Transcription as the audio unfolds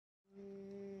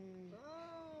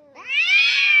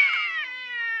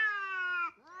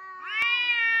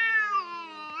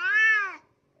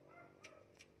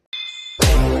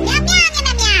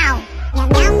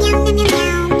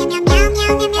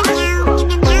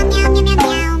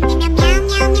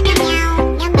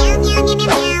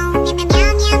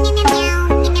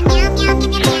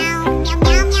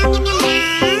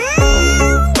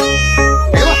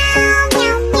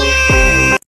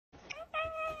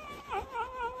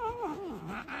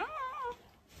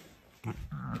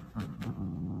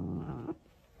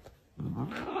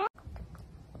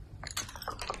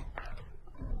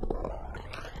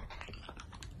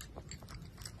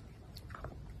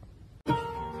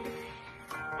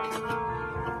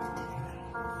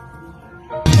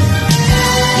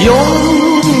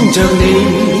拥着你。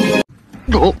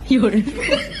有人。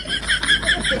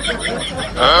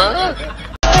啊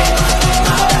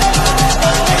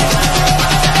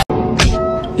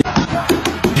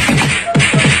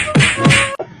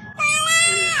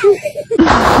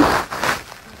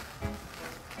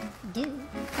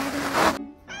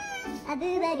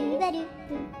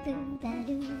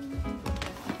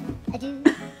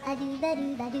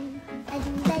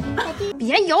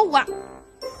别咬我！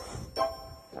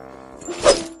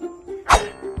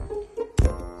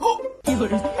有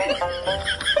人。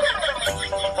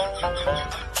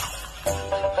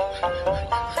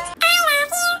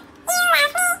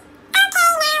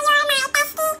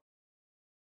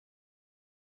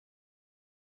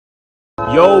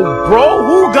Yo, bro,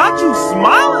 who got you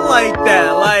smiling like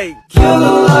that? Like, kill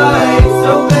the lights,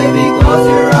 so baby, close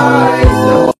your eyes.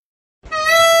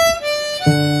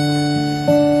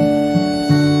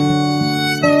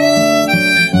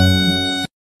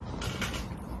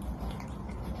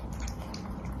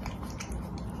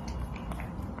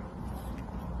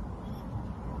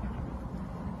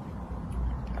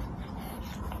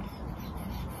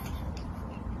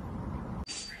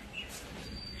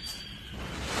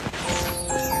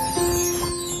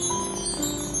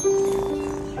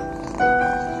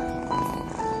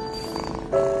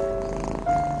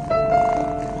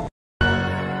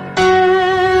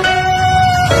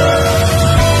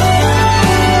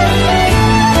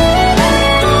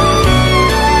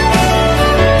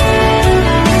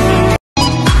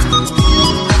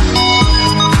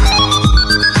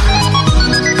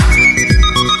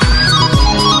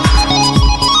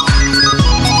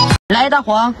来，大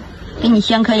黄，给你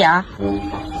镶颗牙。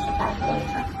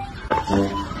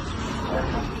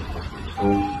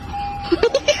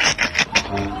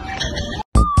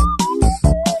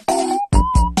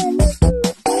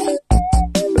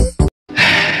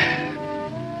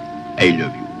I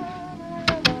love you.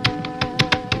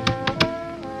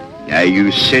 Now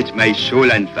you set my soul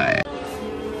on fire.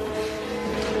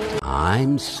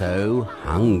 I'm so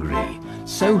hungry,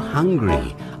 so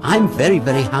hungry. I'm very,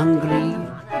 very hungry.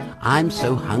 I'm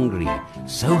so hungry,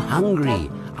 so hungry.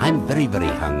 I'm very,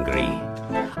 very hungry.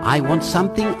 I want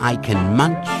something I can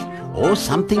munch or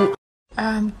something.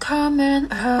 I'm coming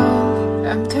home,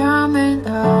 I'm coming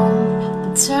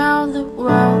home. Tell the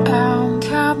world I'm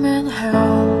coming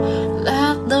home.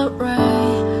 Let the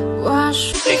rain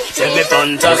wash. Tell me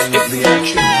fantastic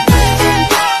reaction.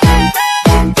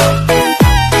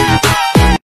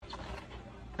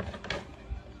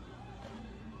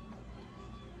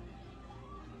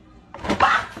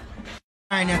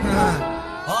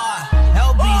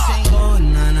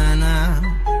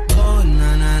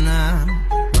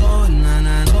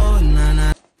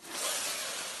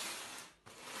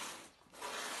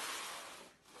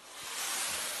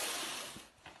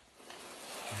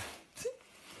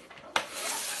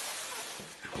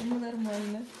 Ему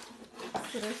нормально.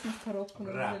 Срочно в коробку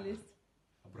надо залезть.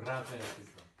 Обратно я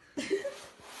писал.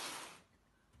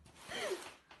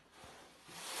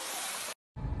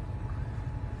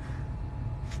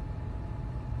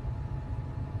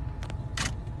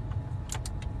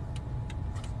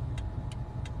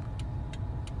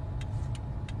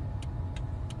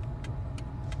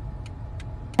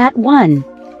 At 1.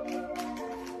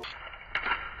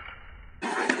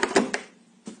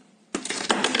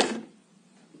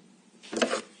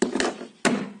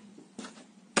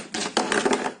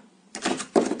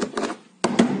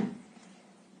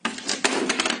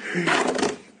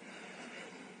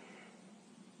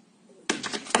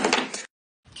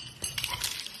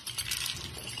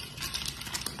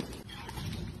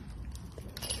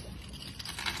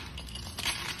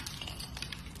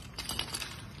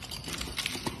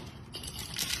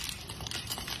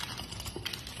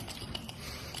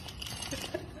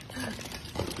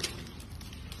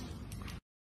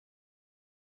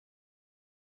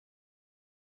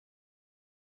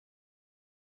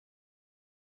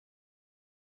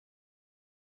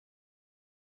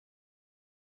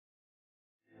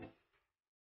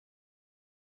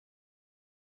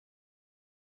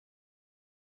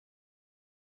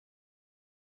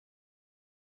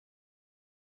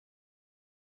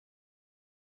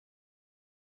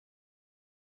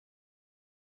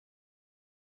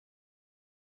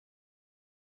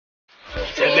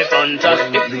 Tell me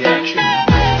fantastic reaction.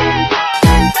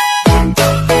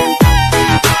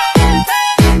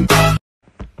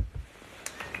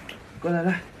 Qua đây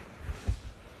đây.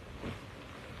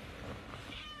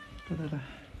 Qua đây đây.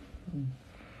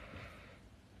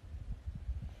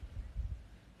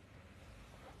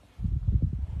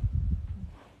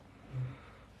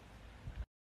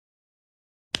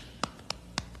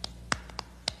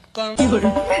 कैसे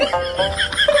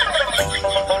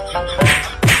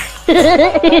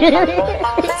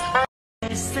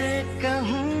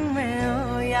कहूँ मैं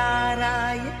ओ यारा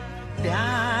ये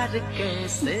प्यार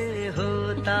कैसे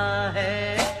होता है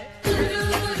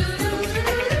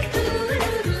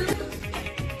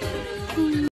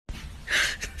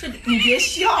你别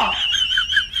笑。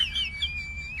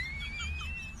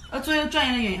做一个专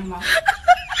业的演员吧。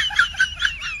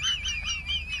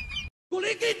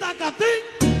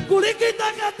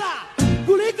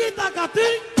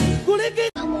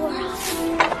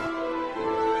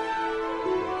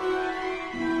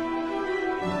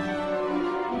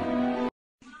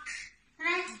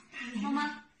妈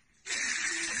妈。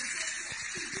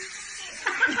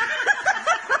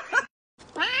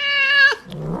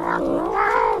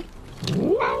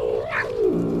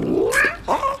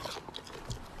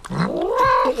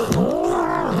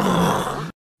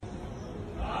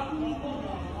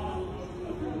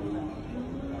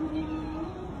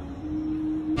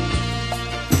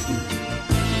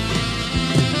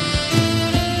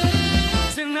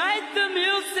Tonight the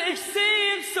music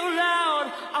seems so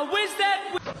loud. I wish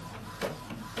that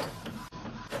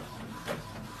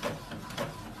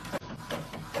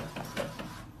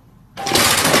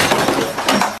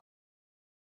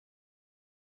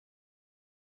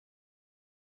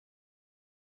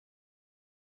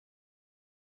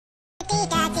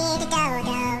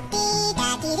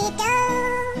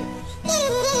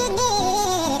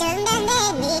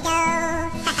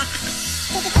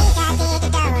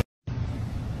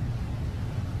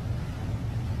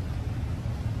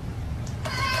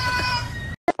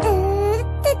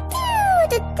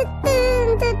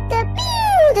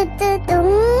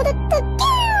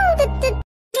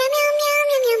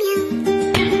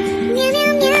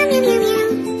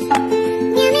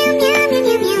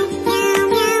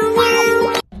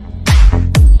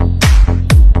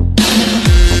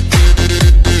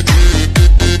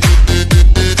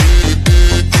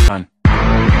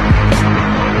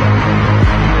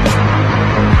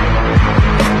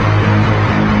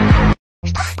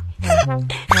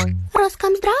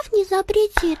Роскомздрав не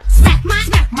запретит. Smack my,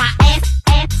 smack my ass,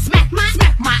 ass, smack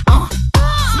my, oh.